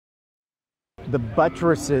The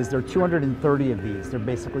buttresses, there are 230 of these. They're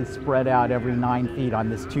basically spread out every 9 feet on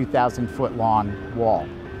this 2,000-foot long wall.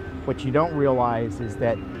 What you don't realize is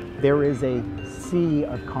that there is a sea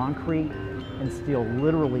of concrete and steel,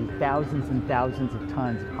 literally thousands and thousands of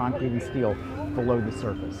tons of concrete and steel below the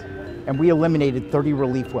surface. And we eliminated 30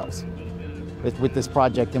 relief wells with this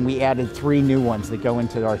project, and we added 3 new ones that go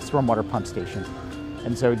into our stormwater pump station.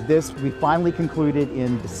 And so this, we finally concluded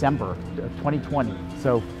in December of 2020.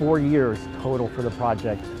 So 4 years total for the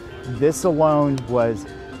project. This alone was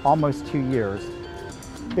almost 2 years.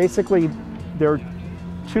 Basically, there are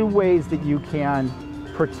 2 ways that you can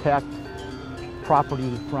protect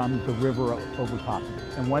property from the river overtopping.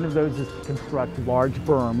 And one of those is to construct large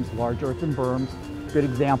berms, large earthen berms. Good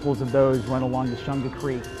examples of those run along the Shunga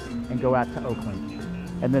Creek and go out to Oakland.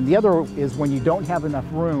 And then the other is when you don't have enough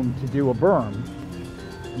room to do a berm,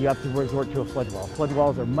 you have to resort to a flood wall. Flood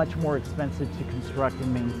walls are much more expensive to construct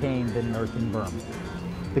and maintain than an earthen berm.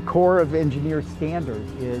 The core of engineer standards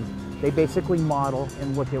is they basically model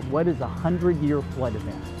and look at what is a 100-year flood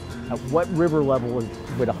event. At what river level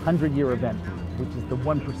would a 100-year event be, which is the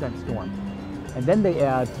 1% storm. And then they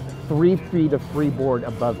add 3 feet of freeboard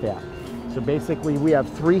above that. So basically we have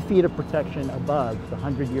 3 feet of protection above the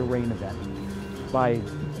 100-year rain event by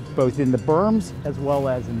both in the berms as well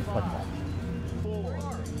as in the flood wall.